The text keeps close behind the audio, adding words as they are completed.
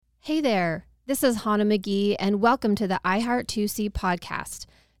Hey there, this is Hannah McGee, and welcome to the iHeart2C podcast.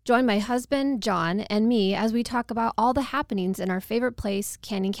 Join my husband, John, and me as we talk about all the happenings in our favorite place,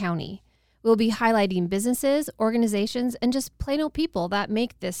 Canyon County. We'll be highlighting businesses, organizations, and just plain old people that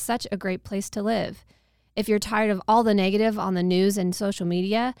make this such a great place to live. If you're tired of all the negative on the news and social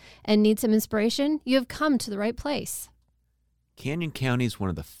media and need some inspiration, you have come to the right place. Canyon County is one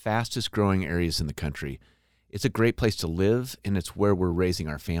of the fastest growing areas in the country. It's a great place to live, and it's where we're raising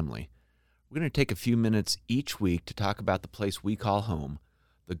our family. We're going to take a few minutes each week to talk about the place we call home,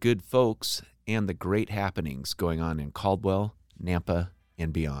 the good folks, and the great happenings going on in Caldwell, Nampa,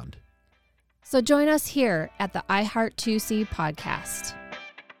 and beyond. So join us here at the iHeart2C podcast.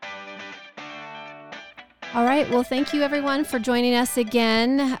 All right. Well, thank you, everyone, for joining us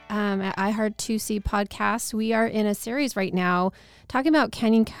again at iHeart2C podcast. We are in a series right now talking about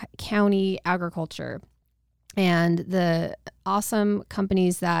Canyon County agriculture and the awesome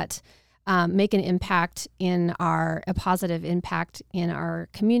companies that make an impact a positive impact in our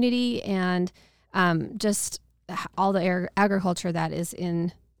community, and just all the agriculture that is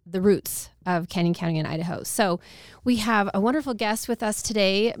in the roots of Canyon County in Idaho. So we have a wonderful guest with us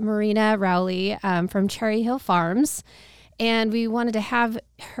today, Marina Rowley from Cherry Hill Farms. And we wanted to have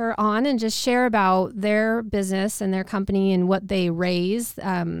her on and just share about their business and their company and what they raise,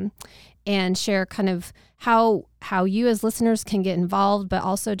 and share kind of how you as listeners can get involved, but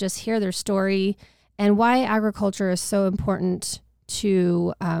also just hear their story and why agriculture is so important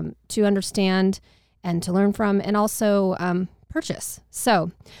to understand and to learn from, and also purchase.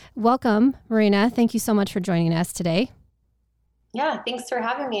 So welcome, Marina. Thank you so much for joining us today. Yeah, thanks for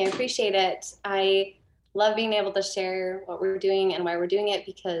having me. I appreciate it. I love being able to share what we're doing and why we're doing it,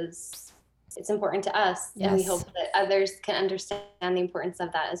 because it's important to us. Yes. And we hope that others can understand the importance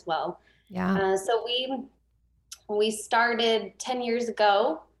of that as well. Yeah. So we started 10 years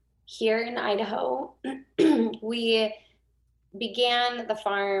ago here in Idaho. We began the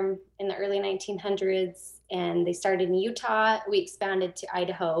farm in the early 1900s, and they started in Utah. We expanded to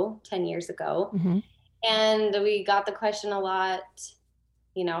Idaho 10 years ago. Mm-hmm. And we got the question a lot,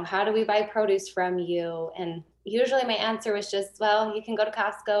 how do we buy produce from you? And usually my answer was just, well, you can go to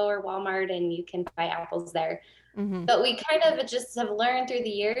Costco or Walmart and you can buy apples there. Mm-hmm. But we kind of just have learned through the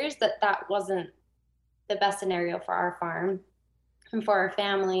years that wasn't the best scenario for our farm and for our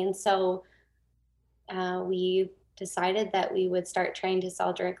family. And so we decided that we would start trying to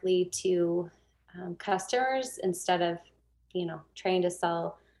sell directly to customers instead of, trying to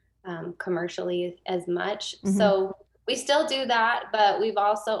sell commercially as much. Mm-hmm. So we still do that, but we've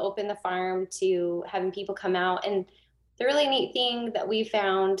also opened the farm to having people come out. And the really neat thing that we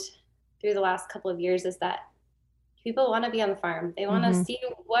found through the last couple of years is that people want to be on the farm. They want to Mm-hmm. see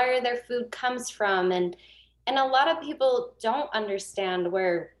where their food comes from. And a lot of people don't understand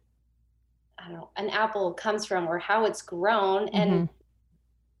where, an apple comes from or how it's grown. Mm-hmm. And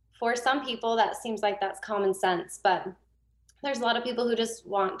for some people, that seems like that's common sense. But there's a lot of people who just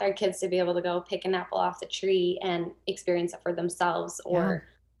want their kids to be able to go pick an apple off the tree and experience it for themselves, or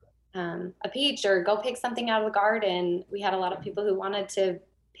a peach, or go pick something out of the garden. We had a lot of people who wanted to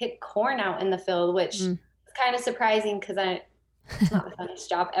pick corn out in the field, which is kind of surprising because it's not the funnest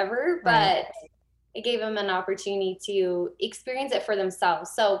job ever, Right. but it gave them an opportunity to experience it for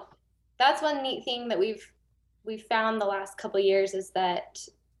themselves. So that's one neat thing that we've found the last couple of years, is that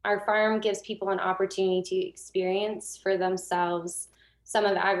our farm gives people an opportunity to experience for themselves some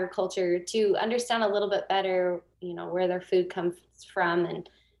of agriculture, to understand a little bit better, where their food comes from, and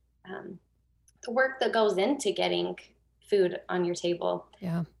the work that goes into getting food on your table.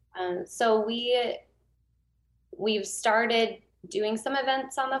 Yeah. So we've started doing some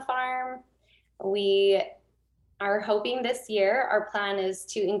events on the farm. We are hoping this year, our plan is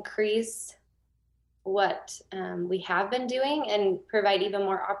to increase what we have been doing and provide even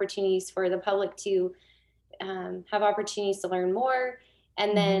more opportunities for the public to have opportunities to learn more,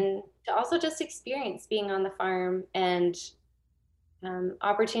 and then to also just experience being on the farm, and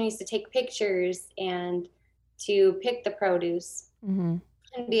opportunities to take pictures and to pick the produce. Mm-hmm.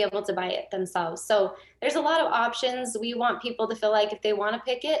 And be able to buy it themselves. So there's a lot of options. We want people to feel like if they want to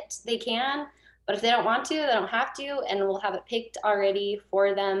pick it, they can, but if they don't want to, they don't have to, and we'll have it picked already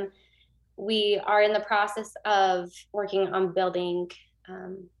for them. We are in the process of working on building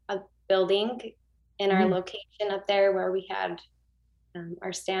a building in our location up there where we had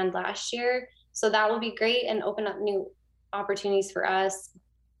our stand last year. So that will be great and open up new opportunities for us.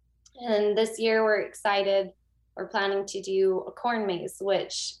 And this year we're excited. We're planning to do a corn maze,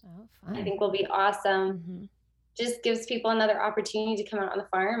 which I think will be awesome. Mm-hmm. Just gives people another opportunity to come out on the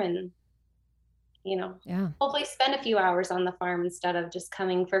farm and hopefully spend a few hours on the farm instead of just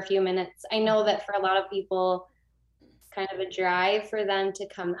coming for a few minutes. I know that for a lot of people, it's kind of a drive for them to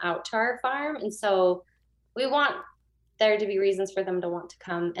come out to our farm. And so we want there to be reasons for them to want to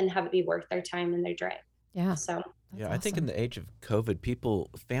come and have it be worth their time and their drive. Yeah. So yeah, I think in the age of COVID,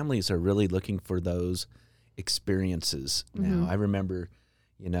 families are really looking for those experiences now. I remember,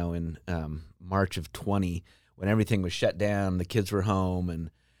 in March of 20, when everything was shut down, the kids were home,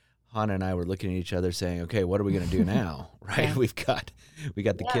 and Hannah and I were looking at each other saying, okay, what are we going to do now? Right. Yeah. We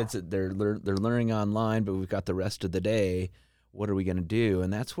got the kids that they're learning online, but we've got the rest of the day. What are we going to do?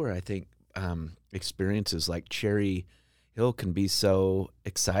 And that's where I think experiences like Cherry Hill can be so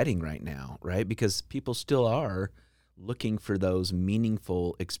exciting right now, right? Because people still are looking for those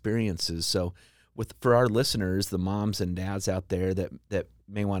meaningful experiences. So for our listeners, the moms and dads out there that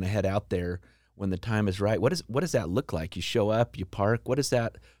may want to head out there when the time is right, what does that look like? You show up, you park. What does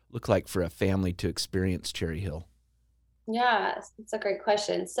that look like for a family to experience Cherry Hill? Yeah, it's a great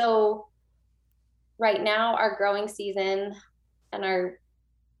question. So right now, our growing season and our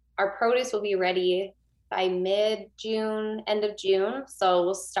produce will be ready by mid-June, end of June. So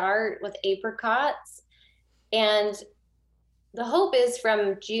we'll start with apricots, and the hope is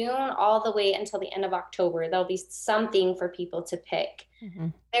from June all the way until the end of October, there'll be something for people to pick.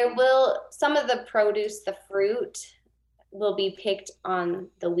 Some of the produce, the fruit, will be picked on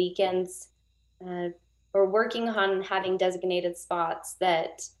the weekends. We're working on having designated spots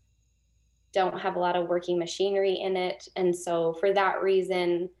that don't have a lot of working machinery in it. And so for that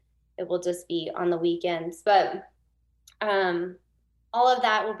reason, it will just be on the weekends. But all of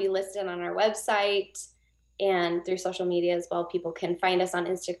that will be listed on our website and through social media as well. People can find us on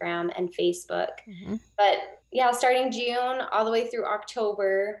Instagram and Facebook. But yeah, starting June all the way through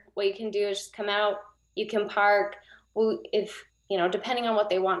October, what you can do is just come out, you can park. If, depending on what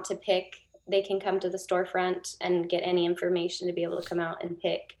they want to pick, they can come to the storefront and get any information to be able to come out and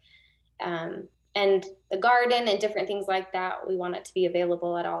pick. And the garden and different things like that, we want it to be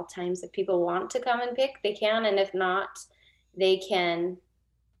available at all times. If people want to come and pick, they can. And if not, they can,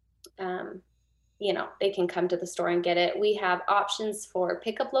 they can come to the store and get it. We have options for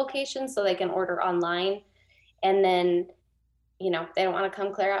pickup locations, so they can order online. And then, if they don't want to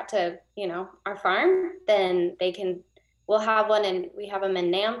come clear out to, our farm, then we'll have one, and we have them in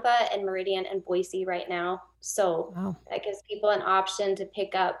Nampa and Meridian and Boise right now. So that gives people an option to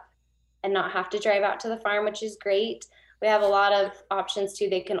pick up and not have to drive out to the farm, which is great. We have a lot of options too.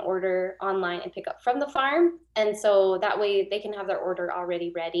 They can order online and pick up from the farm. And so that way they can have their order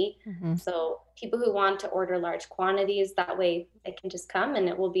already ready. So people who want to order large quantities, that way they can just come and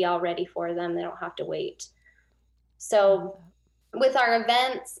it will be all ready for them. They don't have to wait. So with our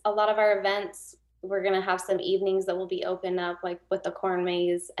events, a lot of our events, we're going to have some evenings that will be open up, like with the corn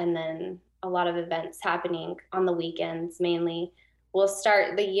maze, and then a lot of events happening on the weekends mainly. We'll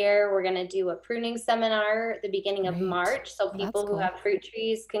start the year, we're going to do a pruning seminar at the beginning of March. So people who have fruit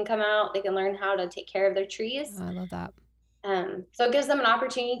trees can come out, they can learn how to take care of their trees. I love that. So it gives them an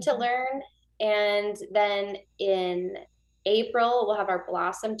opportunity to learn. And then in April, we'll have our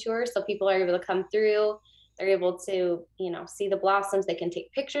blossom tour. So people are able to come through, they're able to, see the blossoms, they can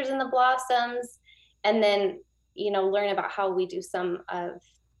take pictures in the blossoms, and then, learn about how we do some of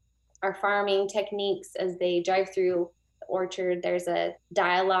our farming techniques as they drive through the orchard. There's a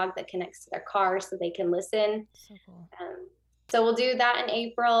dialogue that connects to their car so they can listen. So cool. So we'll do that in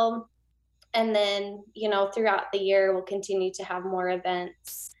April. And then, throughout the year, we'll continue to have more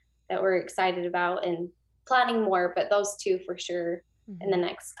events that we're excited about and planning more, but those two for sure in the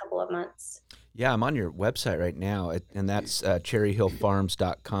next couple of months. Yeah, I'm on your website right now, and that's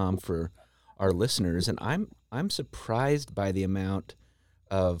cherryhillfarms.com for our listeners. And I'm surprised by the amount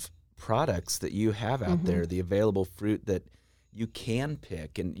of products that you have out there, the available fruit that you can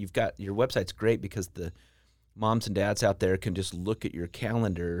pick. And your website's great because the moms and dads out there can just look at your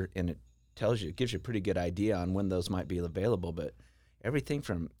calendar, and it gives you a pretty good idea on when those might be available. But everything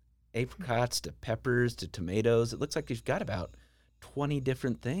from apricots to peppers to tomatoes, it looks like you've got about 20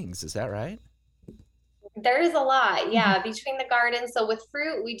 different things. Is that right? There is a lot, yeah, between the gardens. So with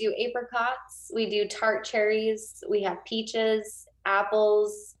fruit, we do apricots, we do tart cherries, we have peaches,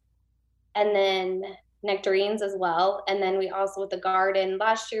 apples, and then nectarines as well. And then we also, with the garden,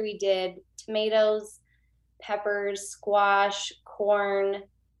 last year we did tomatoes, peppers, squash, corn,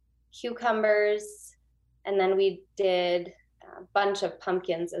 cucumbers, and then we did a bunch of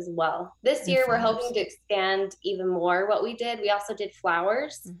pumpkins as well. This year we're hoping to expand even more what we did. We also did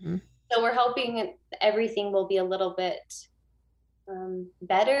flowers. So we're hoping everything will be a little bit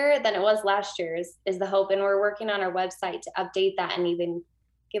better than it was last year is the hope. And we're working on our website to update that and even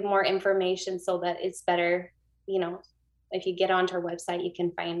give more information so that it's better. If you get onto our website, you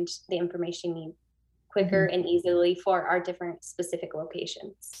can find the information you need quicker and easily for our different specific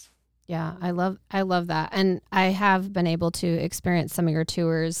locations. Yeah, I love that. And I have been able to experience some of your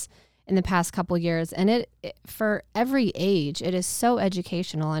tours in the past couple of years, and it for every age, it is so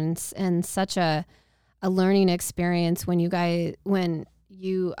educational and such a learning experience when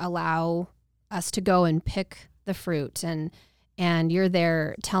you allow us to go and pick the fruit and you're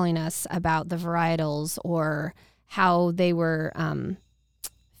there telling us about the varietals or how they were I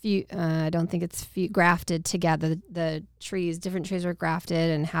don't think it's grafted together. The trees, different trees were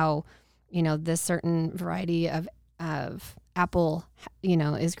grafted, and how this certain variety of apple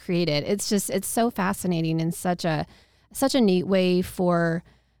is created. It's so fascinating and such a neat way for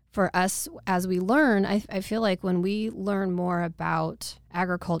us as we learn. I feel like when we learn more about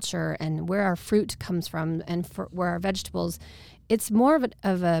agriculture and where our fruit comes from and where our vegetables, it's more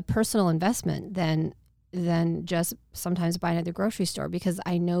of a personal investment than just sometimes buying at the grocery store, because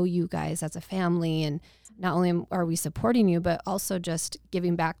I know you guys as a family, and not only are we supporting you, but also just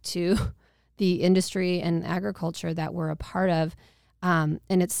giving back to the industry and agriculture that we're a part of. And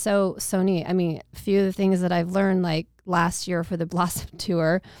it's so neat. I mean, a few of the things that I've learned, like last year for the Blossom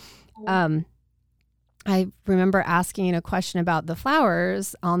Tour, I remember asking a question about the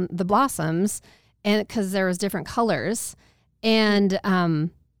flowers on the blossoms, and because there was different colors, and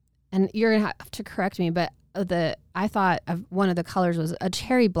you're gonna have to correct me, but I thought of one of the colors was a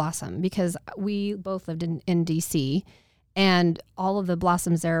cherry blossom, because we both lived in DC, and all of the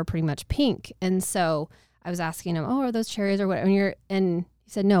blossoms there are pretty much pink. And so I was asking him, "Oh, are those cherries or what?" And he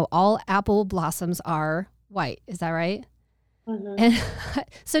said, "No, all apple blossoms are white." Is that right? Mm-hmm. And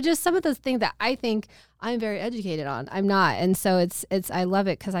so just some of those things that I think I'm very educated on, I'm not. And so it's I love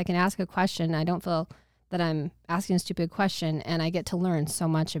it because I can ask a question. I don't feel that I'm asking a stupid question, and I get to learn so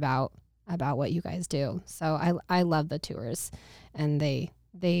much about what you guys do. So I love the tours, and they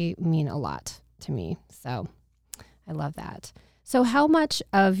mean a lot to me. So I love that. So how much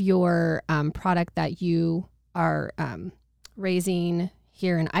of your product that you are raising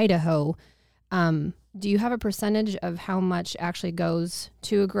here in Idaho, do you have a percentage of how much actually goes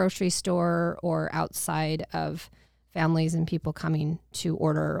to a grocery store or outside of families and people coming to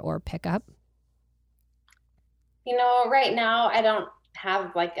order or pick up? Right now I don't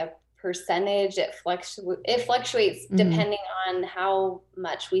have like a percentage. It fluctuates depending on how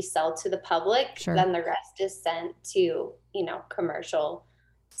much we sell to the public. Sure. Then the rest is sent to, commercial.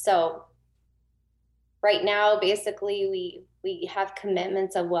 So right now, basically we have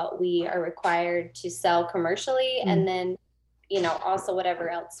commitments of what we are required to sell commercially. And then, also whatever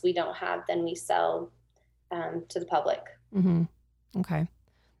else we don't have, then we sell to the public. Mm-hmm. Okay.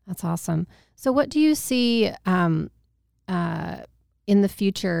 That's awesome. So what do you see in the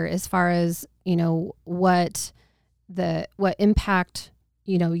future as far as, what impact,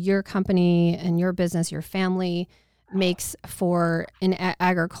 your company and your business, your family makes for in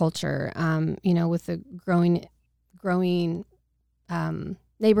agriculture, with the growing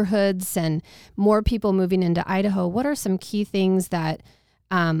neighborhoods and more people moving into Idaho? What are some key things that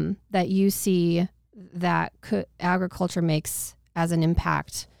you see that agriculture makes as an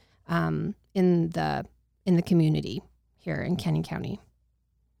impact in the community here in Canyon County?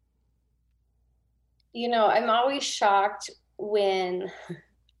 I'm always shocked when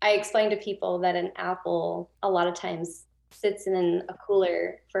I explain to people that an apple a lot of times sits in a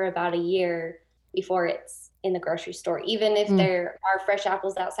cooler for about a year before it's in the grocery store. Even if there are fresh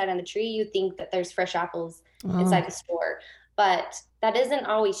apples outside on the tree, you think that there's fresh apples inside the store. But that isn't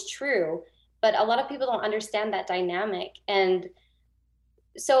always true. But a lot of people don't understand that dynamic. And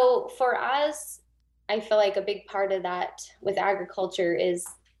so for us, I feel like a big part of that with agriculture is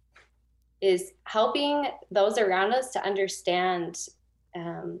helping those around us to understand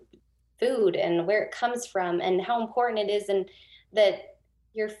food and where it comes from and how important it is, and that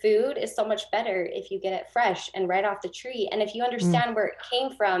your food is so much better if you get it fresh and right off the tree. And if you understand where it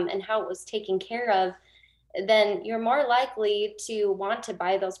came from and how it was taken care of, then you're more likely to want to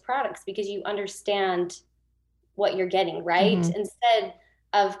buy those products because you understand what you're getting, right? Instead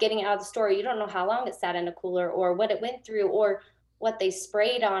of getting it out of the store, you don't know how long it sat in a cooler or what it went through or what they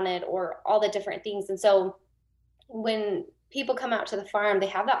sprayed on it or all the different things. And so when people come out to the farm, they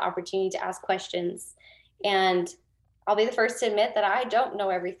have that opportunity to ask questions. And I'll be the first to admit that I don't know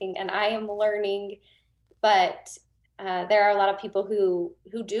everything and I am learning, but there are a lot of people who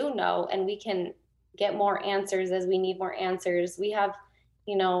do know, and we can get more answers as we need more answers. We have,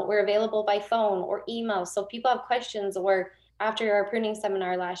 we're available by phone or email. So people have questions, or after our pruning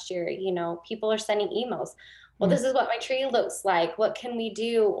seminar last year, people are sending emails. well, this is what my tree looks like. What can we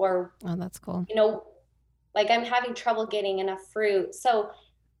do? Or, Oh, that's cool. like I'm having trouble getting enough fruit. So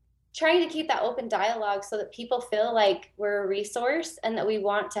trying to keep that open dialogue so that people feel like we're a resource and that we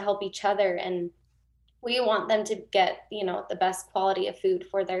want to help each other, and we want them to get, the best quality of food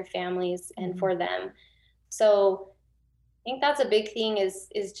for their families and for them. So I think that's a big thing is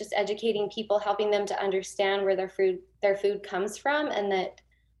just educating people, helping them to understand where their food comes from, and that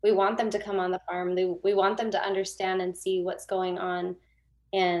we want them to come on the farm. We want them to understand and see what's going on,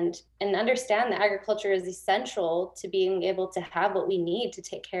 and understand that agriculture is essential to being able to have what we need to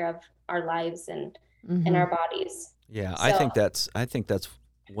take care of our lives and our bodies. Yeah, So, I think that's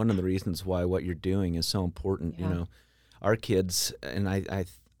one of the reasons why what you're doing is so important. Yeah. Our kids, and I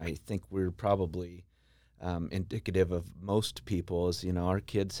think we're probably indicative of most people, is our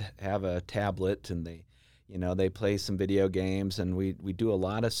kids have a tablet and they play some video games, and we do a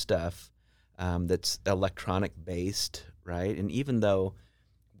lot of stuff that's electronic based, right? And even though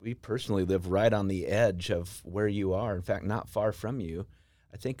we personally live right on the edge of where you are, in fact, not far from you,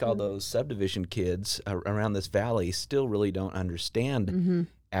 I think all those subdivision kids around this valley still really don't understand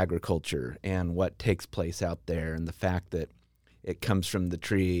agriculture and what takes place out there, and the fact that it comes from the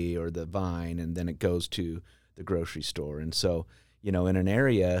tree or the vine and then it goes to the grocery store. And so, in an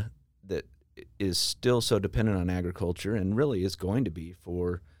area that is still so dependent on agriculture and really is going to be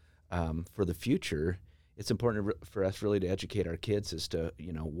for the future, it's important for us really to educate our kids as to,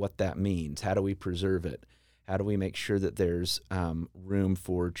 what that means. How do we preserve it? How do we make sure that there's room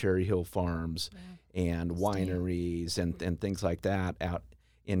for Cherry Hill Farms and wineries and things like that out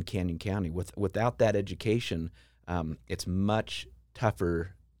in Canyon County? Without that education, it's much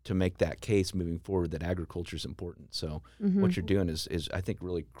tougher to make that case moving forward that agriculture is important. So what you're doing is I think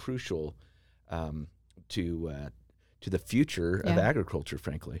really crucial to the future of agriculture,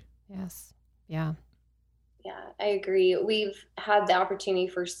 frankly. Yes. Yeah. yeah, I agree. We've had the opportunity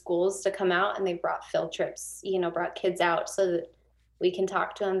for schools to come out, and they brought field trips, brought kids out so that we can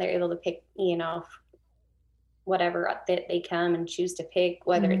talk to them. They're able to pick, whatever that they come and choose to pick,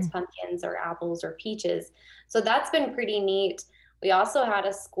 whether it's pumpkins or apples or peaches. So that's been pretty neat. We also had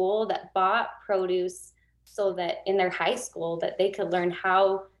a school that bought produce so that in their high school that they could learn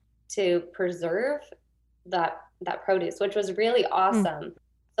how to preserve that produce, which was really awesome.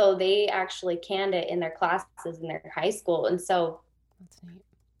 So they actually canned it in their classes in their high school. And so That's neat.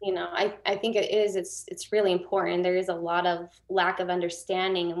 I think it's really important. There is a lot of lack of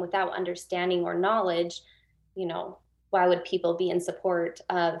understanding, and without understanding or knowledge, why would people be in support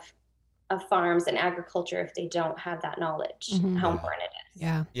of farms and agriculture if they don't have that knowledge, how important it is.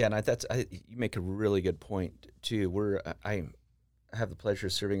 Yeah. Yeah, and you make a really good point too. I have the pleasure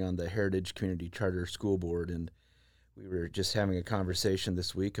of serving on the Heritage Community Charter School Board, and we were just having a conversation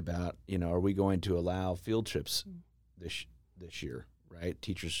this week about, are we going to allow field trips this year, right?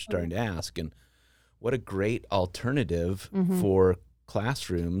 Teachers are starting to ask, and what a great alternative for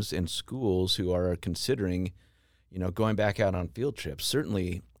classrooms and schools who are considering, going back out on field trips.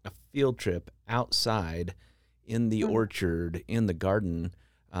 Certainly a field trip outside in the orchard, in the garden,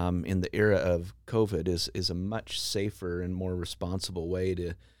 in the era of COVID is a much safer and more responsible way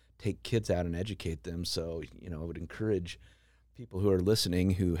to take kids out and educate them. So, I would encourage people who are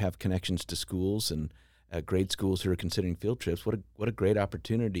listening who have connections to schools and grade schools who are considering field trips. What a great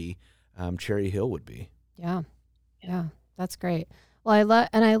opportunity Cherry Hill would be. Yeah. That's great. Well, I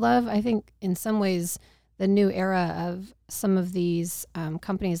love, I think in some ways, the new era of some of these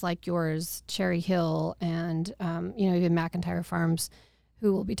companies like yours, Cherry Hill, and, even McIntyre Farms,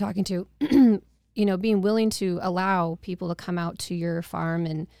 who we'll be talking to, being willing to allow people to come out to your farm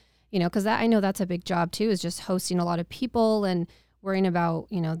and, because I know that's a big job too, is just hosting a lot of people and worrying about,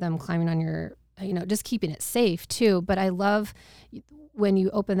 them climbing on your, just keeping it safe too. But I love when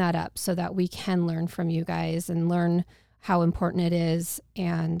you open that up so that we can learn from you guys and learn how important it is.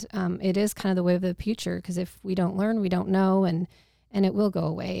 And it is kind of the way of the future, because if we don't learn, we don't know, and it will go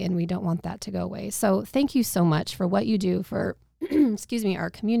away, and we don't want that to go away. So thank you so much for what you do for, our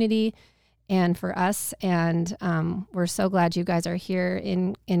community and for us. And we're so glad you guys are here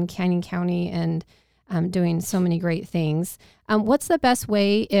in Canyon County and doing so many great things. What's the best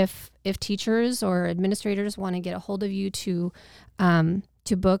way if teachers or administrators want to get a hold of you to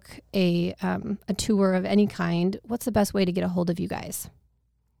book a tour of any kind? What's the best way to get a hold of you guys?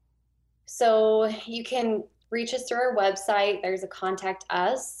 So you can reach us through our website. There's a contact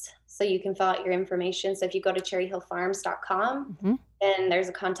us, so you can fill out your information. So if you go to cherryhillfarms.com, then there's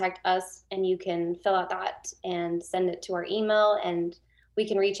a contact us, and you can fill out that and send it to our email, and we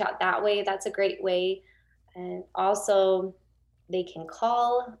can reach out that way. That's a great way. And also, they can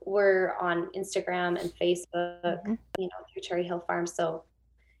call. We're on Instagram and Facebook, Mm-hmm. Through Cherry Hill Farm. So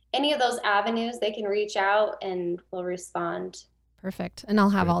any of those avenues, they can reach out and we'll respond. Perfect. And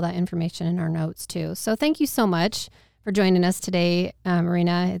I'll have all that information in our notes too. So thank you so much for joining us today,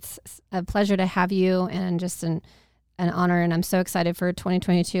 Marina. It's a pleasure to have you and just an honor. And I'm so excited for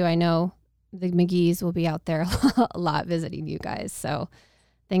 2022. I know the McGees will be out there a lot visiting you guys. So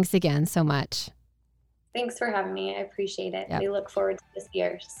thanks again so much. Thanks for having me. I appreciate it. Yep. We look forward to this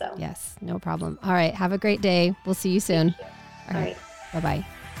year. So yes, no problem. All right. Have a great day. We'll see you soon. All right. Bye-bye.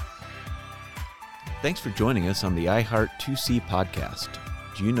 Thanks for joining us on the iHeart 2C podcast.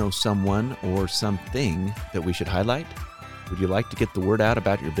 Do you know someone or something that we should highlight? Would you like to get the word out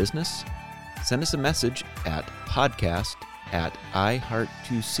about your business? Send us a message at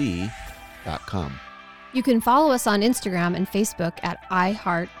podcast@iheart2c.com. You can follow us on Instagram and Facebook at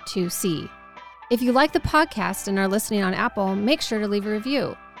iHeart2C. If you like the podcast and are listening on Apple, make sure to leave a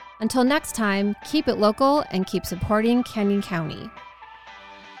review. Until next time, keep it local and keep supporting Canyon County.